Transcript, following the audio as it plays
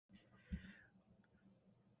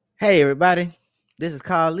Hey everybody, this is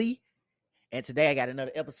Carl Lee, and today I got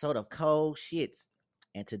another episode of Cold Shits.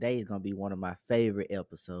 And today is gonna be one of my favorite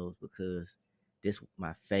episodes because this is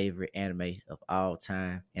my favorite anime of all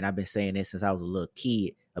time, and I've been saying this since I was a little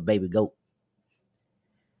kid, a baby goat.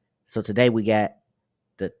 So today we got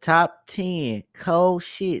the top 10 cold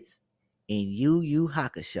shits in Yu Yu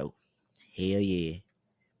Hakusho. Hell yeah,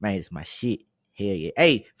 man, it's my shit. Hell yeah.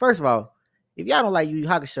 Hey, first of all, if y'all don't like Yu Yu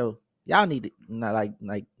Hakusho, y'all need to not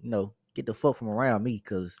get the fuck from around me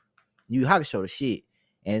because Yu Yu Hakusho the shit.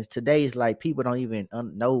 And today is like people don't even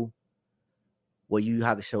know what Yu Yu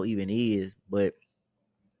Hakusho even is, but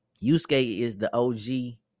Yusuke is the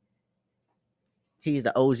OG. He's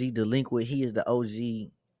the OG delinquent. He is the OG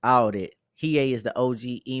all that. Hiei is the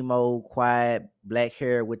OG emo, quiet, black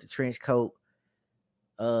hair with the trench coat.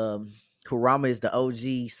 Kurama is the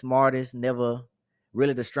OG smartest, never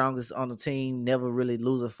really the strongest on the team, never really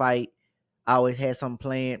lose a fight, always had something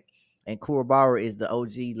planned. And Kurabara is the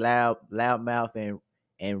OG loud mouth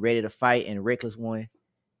and ready to fight and reckless one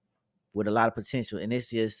with a lot of potential. And it's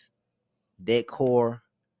just that core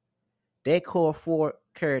four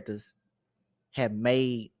characters have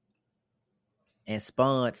made and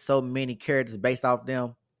spawned so many characters based off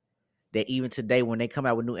them that even today when they come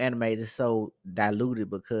out with new animes, it's so diluted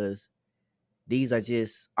because these are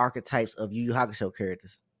just archetypes of Yu Yu Hakusho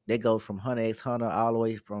characters. They go from Hunter x Hunter all the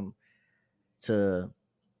way from to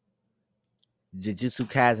Jujutsu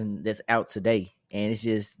Kaisen that's out today, and it's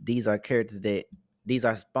just these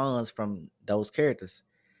are spawns from those characters.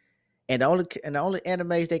 And the only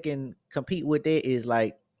animes that can compete with that is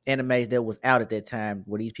like animes that was out at that time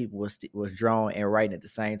where these people was drawing and writing at the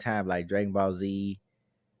same time, like Dragon Ball Z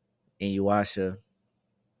and Yuasha.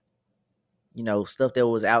 Stuff that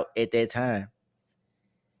was out at that time.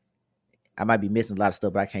 I might be missing a lot of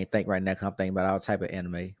stuff, but I can't think right now because I'm thinking about all type of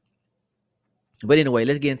anime. But anyway,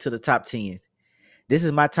 let's get into the top 10. This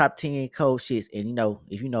is my top 10 cold shits. And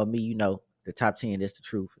if you know me, you know the top 10, that's the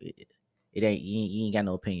truth. It ain't, you ain't got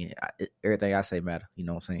no opinion. Everything I say matter. You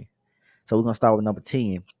know what I'm saying? So we're going to start with number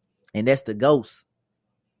 10. And that's the Ghost.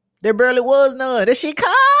 There barely was none. That shit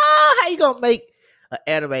cold. How you going to make an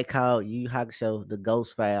anime called Yu Yu Hakusho, The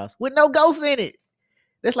Ghost Files, with no ghosts in it?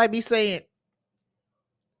 That's like me saying,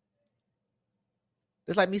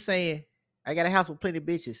 I got a house with plenty of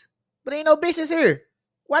bitches, but ain't no bitches here.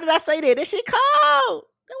 Why did I say that? That shit cold.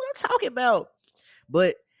 That's what I'm talking about.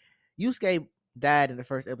 But Yusuke died in the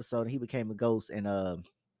first episode and he became a ghost. And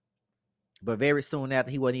but very soon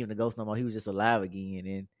after, he wasn't even a ghost no more. He was just alive again.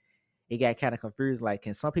 And it got kind of confused. Like,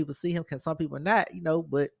 can some people see him? Can some people not?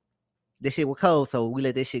 But this shit was cold, so we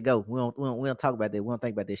let this shit go. We don't talk about that. We don't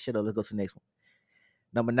think about this shit. Let's go to the next one.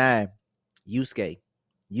 Number 9, Yusuke.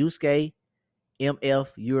 Yusuke MF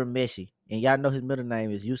Urameshi. And y'all know his middle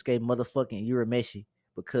name is Yusuke motherfucking Urameshi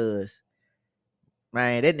because,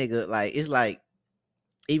 man, that nigga, like, it's like,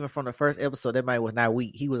 even from the first episode, that man was not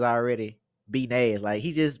weak. He was already beating ass. Like,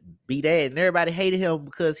 he just beat ass. And everybody hated him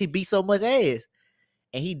because he beat so much ass.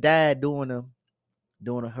 And he died doing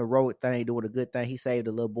a heroic thing, doing a good thing. He saved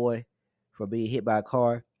a little boy from being hit by a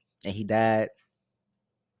car. And he died.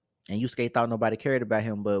 And Yusuke thought nobody cared about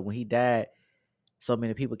him. But when he died, so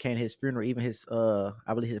many people came to his funeral. Even his,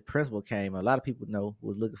 I believe his principal came. A lot of people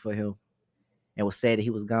was looking for him and was sad that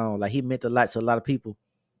he was gone. Like, he meant a lot to a lot of people.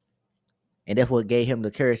 And that's what gave him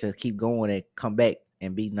the courage to keep going and come back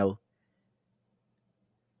and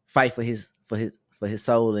fight for his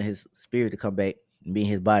soul and his spirit to come back and be in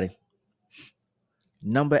his body.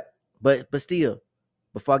 But still,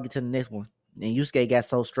 before I get to the next one, and Yusuke got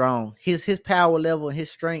so strong, his power level and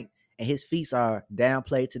his strength and his feats are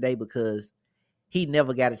downplayed today because he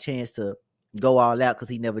never got a chance to go all out because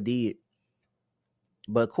he never did.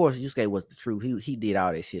 But of course, Yusuke was the truth. He did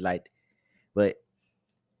all that shit. But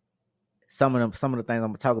some of the things I'm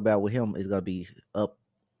gonna talk about with him is gonna be up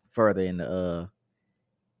further in the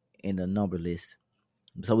number list.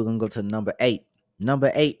 So we're gonna go to number 8.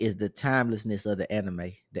 Number 8 is the timelessness of the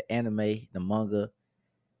anime. The anime, the manga,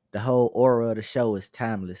 the whole aura of the show is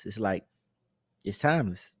timeless. It's like, it's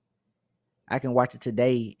timeless. I can watch it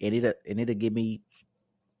today and it'll give me,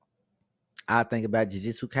 I think about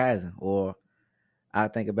Jujutsu Kaisen or I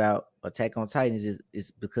think about Attack on Titans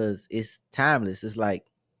is because it's timeless. It's like,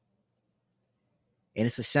 and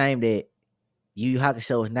it's a shame that Yu Yu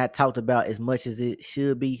Hakusho is not talked about as much as it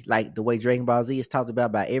should be, like the way Dragon Ball Z is talked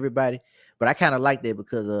about by everybody. But I kind of like that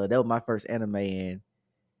because that was my first anime,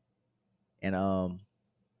 and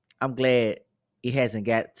I'm glad it hasn't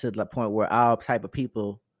got to the point where all type of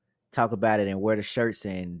people talk about it and wear the shirts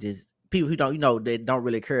and just people who don't, they don't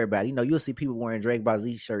really care about it. You'll see people wearing Dragon Ball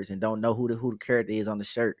Z shirts and don't know who the character is on the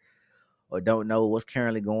shirt, or don't know what's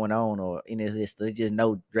currently going on or any of this. They just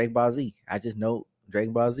know Dragon Ball Z. I just know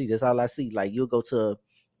Dragon Ball Z. That's all I see. Like you'll go to a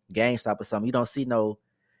GameStop or something. You don't see no.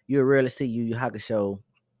 You'll rarely see Yu Yu Hakusho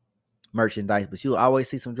merchandise, but you'll always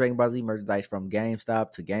see some Dragon Ball Z merchandise from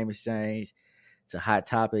GameStop to Game Exchange to Hot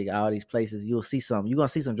Topic. All these places you'll see some. You're gonna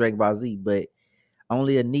see some Dragon Ball Z, but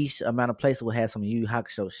only a niche amount of places will have some Yu Yu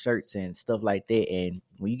Hakusho shirts and stuff like that. And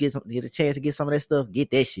when you get a chance to get some of that stuff,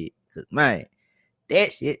 get that shit. Cause man,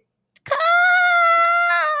 that shit.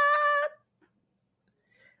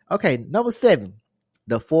 Okay, number 7,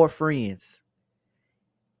 the 4 friends: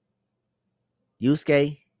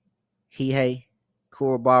 Yusuke, Hiei,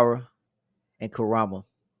 Kurobara, and Kurama.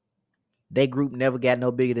 They group never got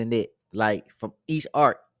no bigger than that. Like from each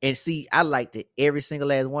arc. And see, I liked it every single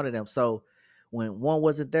last one of them. So when one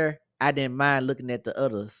wasn't there, I didn't mind looking at the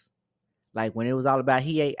others. Like when it was all about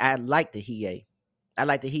Hiei, I liked the Hiei. I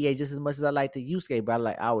like the Hiei just as much as I like the Yusuke, but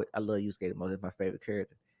I love Yusuke the most. It's my favorite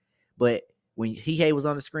character. But when Hiei was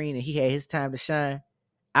on the screen and he had his time to shine,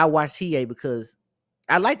 I watched Hiei because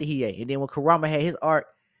I liked the Hiei. And then when Kurama had his arc,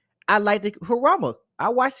 I liked the Kurama. I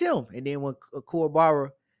watched him. And then when Kuwabara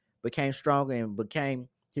became stronger and became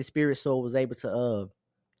his spirit soul was able to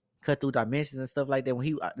cut through dimensions and stuff like that. When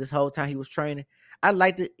he this whole time he was training, I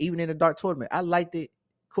liked it. Even in the Dark Tournament, I liked it.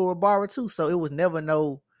 Kuwabara too. So it was never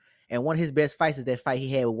no. And one of his best fights is that fight he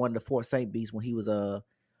had with one of the Four Saint beasts when he was on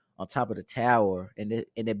top of the tower, and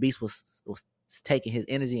the beast was taking his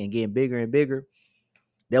energy and getting bigger and bigger.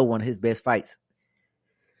 That was one of his best fights.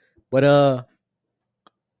 But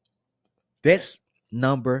that's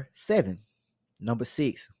number 7. Number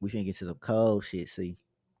 6, we finna get to some cold shit. See,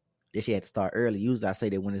 this shit had to start early. Usually I say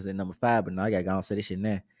that when it's at number 5, but now I gotta go and say this shit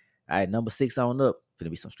now. All right, number 6 on up. Finna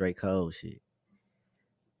be some straight cold shit.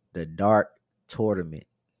 The Dark Tournament.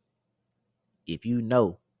 If you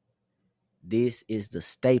know, this is the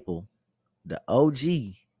staple, the OG,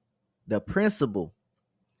 the principle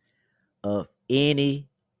of any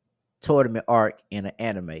tournament arc in an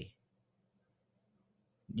anime.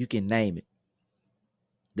 You can name it.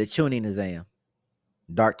 The Chunin exam,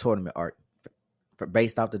 Dark Tournament arc,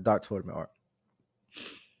 based off the Dark Tournament arc.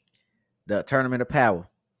 The Tournament of Power,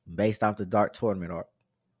 based off the Dark Tournament arc.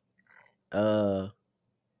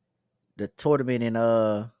 The tournament in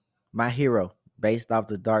My Hero, based off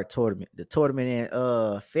the Dark Tournament. The tournament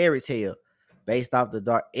in Fairy Tail, based off the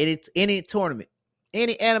Dark. Any tournament,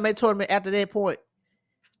 any anime tournament after that point.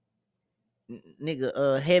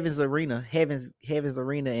 Nigga, Heaven's Arena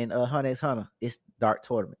and Hunter x Hunter. It's Dark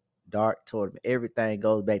Tournament. Everything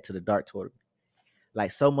goes back to the Dark Tournament.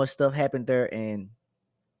 Like so much stuff happened there, and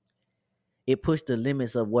it pushed the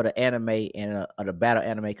limits of what an anime and a battle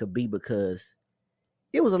anime could be, because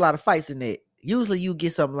it was a lot of fights in it. Usually you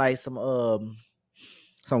get something like some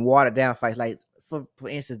watered down fights. Like for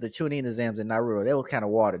instance, the Chunin exams in Naruto, they were kind of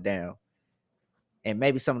watered down. And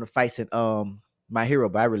maybe some of the fights in My Hero,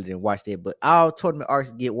 but I really didn't watch that. But all tournament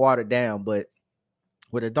arcs get watered down. But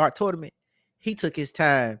with the Dark Tournament, he took his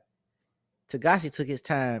time. Tagashi took his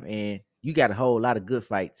time, and you got a whole lot of good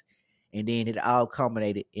fights. And then it all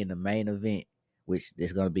culminated in the main event, which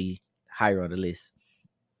is going to be higher on the list.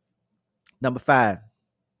 Number 5,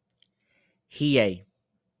 Hiei.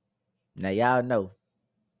 Now, y'all know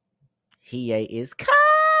Hiei is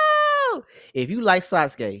cold. If you like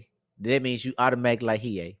Sasuke, that means you automatically like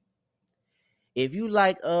Hiei. If you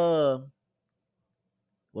like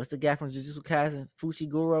what's the guy from Jujutsu Kaisen?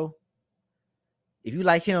 Fushiguro. If you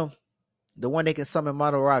like him, the one that can summon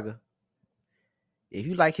Madaraga. If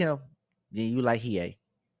you like him, then you like Hiei.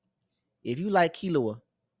 If you like Killua,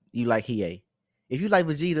 you like Hiei. If you like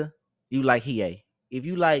Vegeta, you like Hiei. If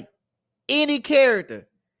you like any character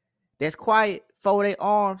that's quiet, fold their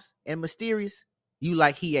arms, and mysterious, you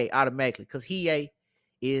like Hiei automatically, because Hiei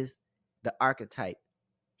is the archetype.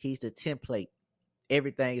 He's the template.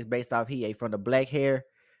 Everything is based off Hiei, from the black hair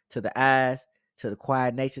to the eyes to the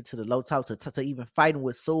quiet nature to the low talk to even fighting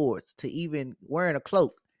with swords to even wearing a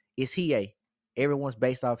cloak. It's Hiei. Everyone's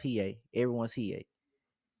based off Hiei. Everyone's Hiei.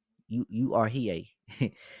 You are Hiei,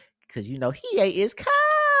 because you know Hiei is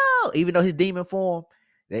cold. Even though his demon form,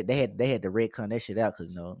 they had to retcon that shit out,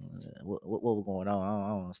 because what was going on? I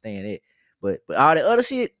don't understand it. But all the other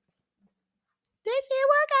shit, that shit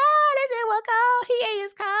was cold. That shit was cold. Hiei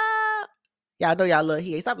is cold. Y'all know y'all love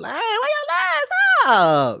Hiei. Stop lying. Why y'all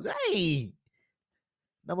lying? Stop. Dang.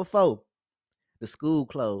 Number 4, the school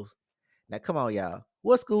clothes. Now come on, y'all.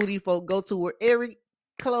 What school these folks go to where every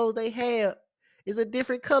clothes they have is a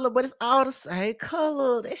different color, but it's all the same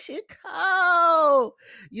color? That shit cold.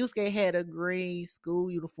 Yusuke had a green school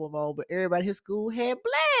uniform on, but everybody in his school had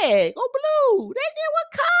black or blue. That shit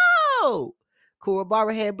was cold.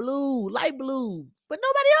 Kurabara had blue, light blue, but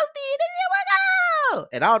nobody else did. They said, "What go?"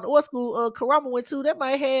 And I don't know what school Karama went to. That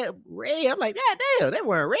might have red. I'm like, God damn, they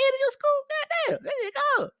weren't red in your school. God damn, there you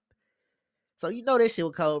go. So you know that shit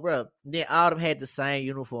was cold, bro. Then all of them had the same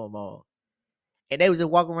uniform on. And they was just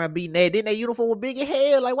walking around beating that. Then their uniform was big as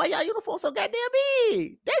hell. Like, why y'all uniform so goddamn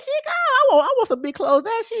big? That shit go. I want some big clothes,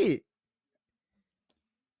 that shit.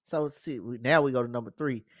 So see, now we go to number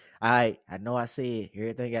 3. All right, I know I said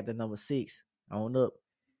everything got the number 6 on up.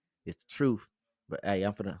 It's the truth. But hey,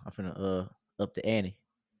 I'm finna up the ante.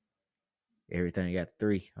 Everything got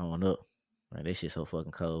 3 on up. Man, that shit so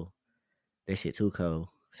fucking cold. That shit too cold.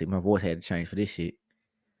 See, my voice had to change for this shit.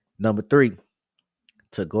 Number 3,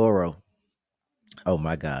 Tagoro. Oh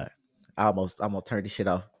my god. I'm gonna turn this shit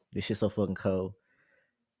off. This shit so fucking cold.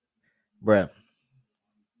 Bruh.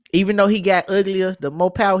 Even though he got uglier, the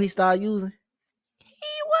more power he started using, he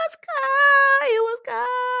was cold. He was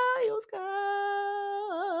cold. He was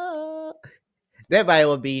cold. That body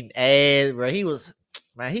was beating ass, bro. He was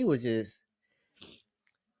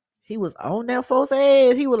on that folks'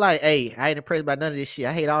 ass. He was like, hey, I ain't impressed by none of this shit.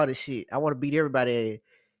 I hate all this shit. I want to beat everybody ass.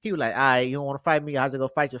 He was like, all right, you don't want to fight me? I'll just go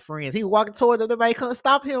fight your friends. He was walking towards them. Nobody couldn't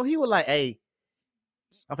stop him. He was like, hey,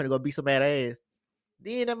 I'm finna go beat some bad ass.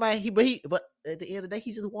 Then but at the end of the day,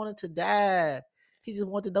 he just wanted to die. He just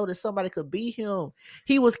wanted to know that somebody could beat him.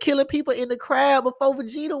 He was killing people in the crowd before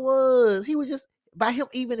Vegeta was. He was just, by him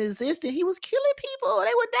even existing, he was killing people. They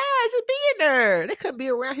would die just being there. They couldn't be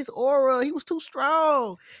around his aura. He was too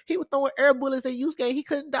strong. He was throwing air bullets at Yusuke. He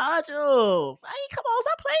couldn't dodge them. Hey, come on,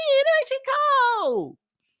 stop playing. That ain't shit cold.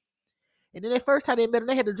 And then that first time they met him,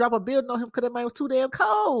 they had to drop a building on him because that man was too damn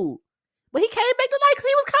cold. But he came back to life because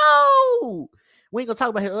he was cold. We ain't gonna talk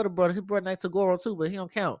about his other brother. His brother named Tagoro too, but he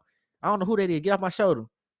don't count. I don't know who that is. Get off my shoulder.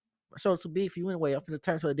 My shoulder's too big for you anyway. I'm finna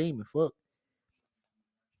turn to a demon. Fuck.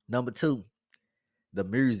 Number 2, the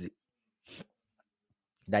music.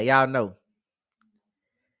 Now y'all know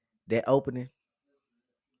that opening.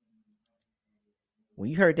 When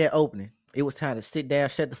you heard that opening, it was time to sit down,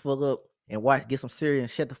 shut the fuck up, and watch, get some cereal,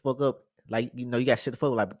 and shut the fuck up. Like, you know, you got to shut the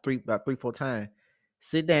fuck up like about 3-4 times.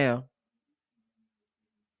 Sit down,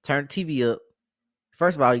 turn the TV up.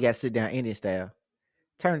 First of all, you got to sit down Indian style.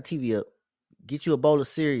 Turn the TV up. Get you a bowl of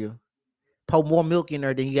cereal. Pour more milk in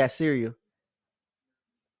there than you got cereal.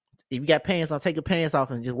 If you got pants on, take your pants off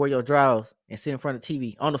and just wear your drawers and sit in front of the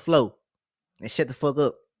TV on the floor and shut the fuck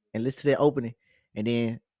up and listen to that opening and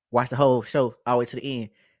then watch the whole show all the way to the end.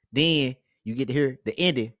 Then you get to hear the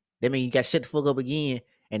ending. That means you got to shut the fuck up again.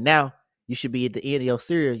 And now you should be at the end of your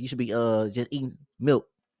cereal. You should be just eating milk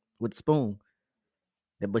with a spoon.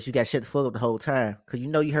 But you got to shut the fuck up the whole time because you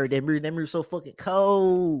know you heard that music. That music so fucking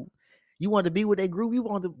cold. You wanted to be with that group. You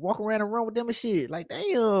wanted to walk around and run with them and shit. Like,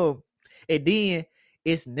 damn. And then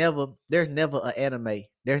there's never an anime.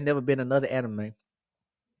 There's never been another anime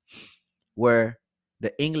where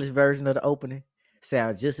the English version of the opening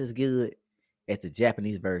sounds just as good as the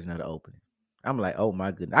Japanese version of the opening. I'm like, oh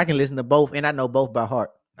my goodness. I can listen to both and I know both by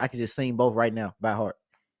heart. I can just sing both right now by heart.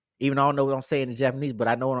 Even though I don't know what I'm saying in Japanese, but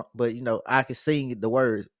I know, but you know, I can sing the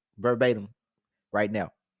words verbatim right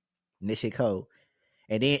now. And this shit cold.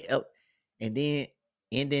 And then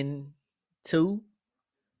ending 2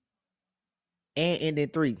 and ending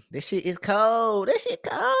 3. That shit is cold. That shit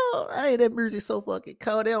cold. Hey, that music so fucking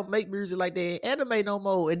cold. They don't make music like that in anime no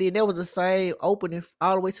more. And then there was the same opening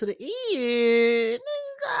all the way to the end.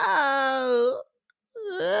 Oh.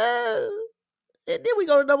 And then we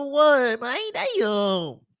go to number 1. Man, ain't that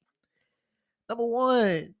young? Number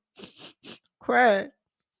 1. Cry.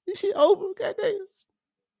 This shit over. Goddamn.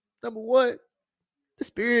 Number 1. The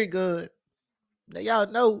spirit gun. Now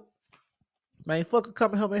y'all know. Man, fuck a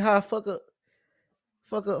Kamehameha. Fuck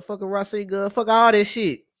a Racine gun. Fuck all this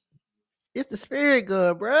shit. It's the spirit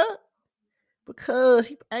gun, bruh. Because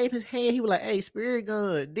he aimed his hand. He was like, hey, spirit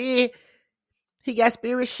gun. Then he got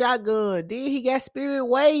spirit shotgun. Then he got spirit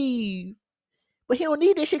wave. But he don't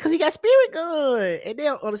need that shit because he got spirit gun. And they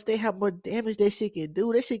don't understand how much damage that shit can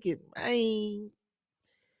do. That shit can, man.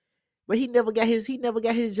 But he never got his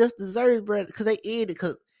just desserts, bro. Because they ended.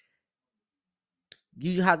 Because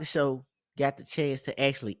Yu Yu Hakusho got the chance to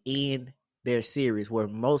actually end their series, where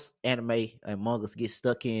most anime and mangas get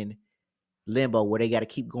stuck in limbo, where they got to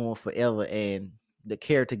keep going forever, and the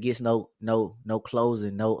character gets no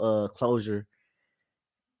closing, no closure,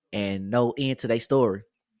 and no end to their story.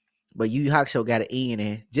 But Yu Yu Hakusho got an end,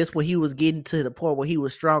 and just when he was getting to the point where he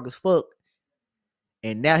was strong as fuck,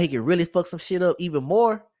 and now he can really fuck some shit up even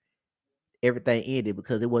more, everything ended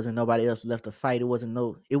because there wasn't nobody else left to fight. It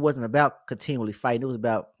wasn't about continually fighting.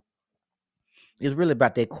 It was really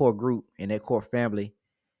about that core group and that core family.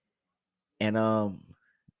 and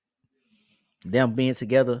them being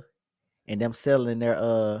together and them settling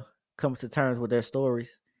their coming to terms with their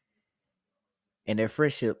stories and their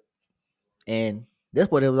friendship, and that's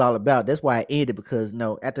what it was all about. That's why it ended, because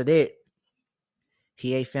after that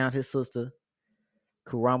he ain't found his sister.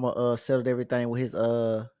 Kurama settled everything with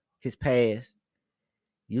his past.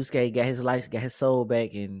 Yusuke got his life, got his soul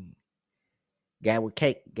back, and got with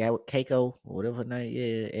Keiko or whatever her name,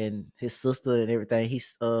 yeah, and his sister and everything.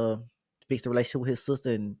 He's fixed the relationship with his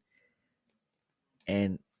sister,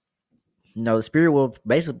 and the spirit will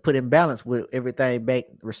basically put in balance with everything back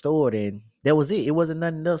restored, and that was it. It wasn't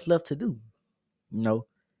nothing else left to do, you know.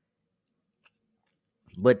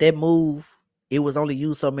 But that move, it was only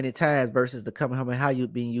used so many times versus the Kamehameha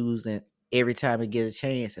being used and every time it gets a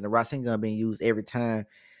chance, and the Rasengan being used every time.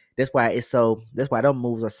 That's why them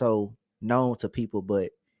moves are so known to people,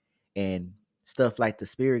 but and stuff like the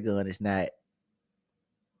spirit gun is not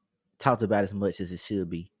talked about as much as it should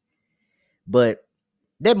be. But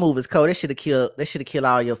that move is cold. They should have killed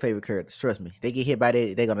all your favorite characters. Trust me. They get hit by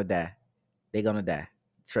that, they're gonna die. They're gonna die.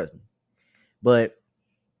 Trust me. But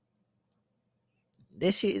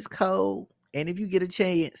that shit is cold. And if you get a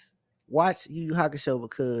chance, watch Yu Yu Hakusho,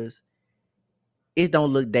 because it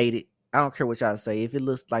don't look dated. I don't care what y'all say. If it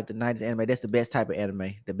looks like the 90s anime, that's the best type of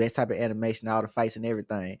anime. The best type of animation, all the fights and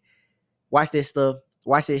everything. Watch this stuff.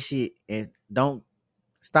 Watch that shit, and don't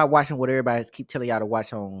stop watching what everybody keep telling y'all to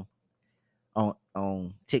watch on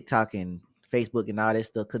TikTok and Facebook and all that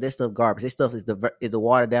stuff, because that stuff garbage. This stuff is the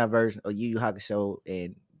watered down version of Yu Yu Hakusho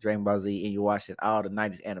and Dragon Ball Z, and you're watching all the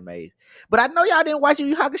 90s animes. But I know y'all didn't watch Yu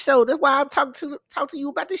Yu Hakusho. That's why I'm talking to you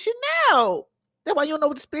about this shit now. That's why you don't know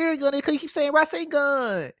what the spirit gun is, because you keep saying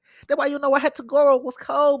Rasengan. That's why you don't know what Hatagoro was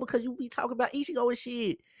cold, because you be talking about Ichigo and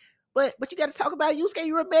shit. But you got to talk about Yusuke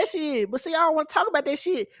Urameshi. But see, I don't want to talk about that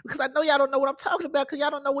shit, because I know y'all don't know what I'm talking about, because y'all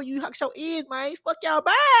don't know what Yu Yu Hakusho is, man. Fuck y'all,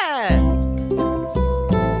 bye.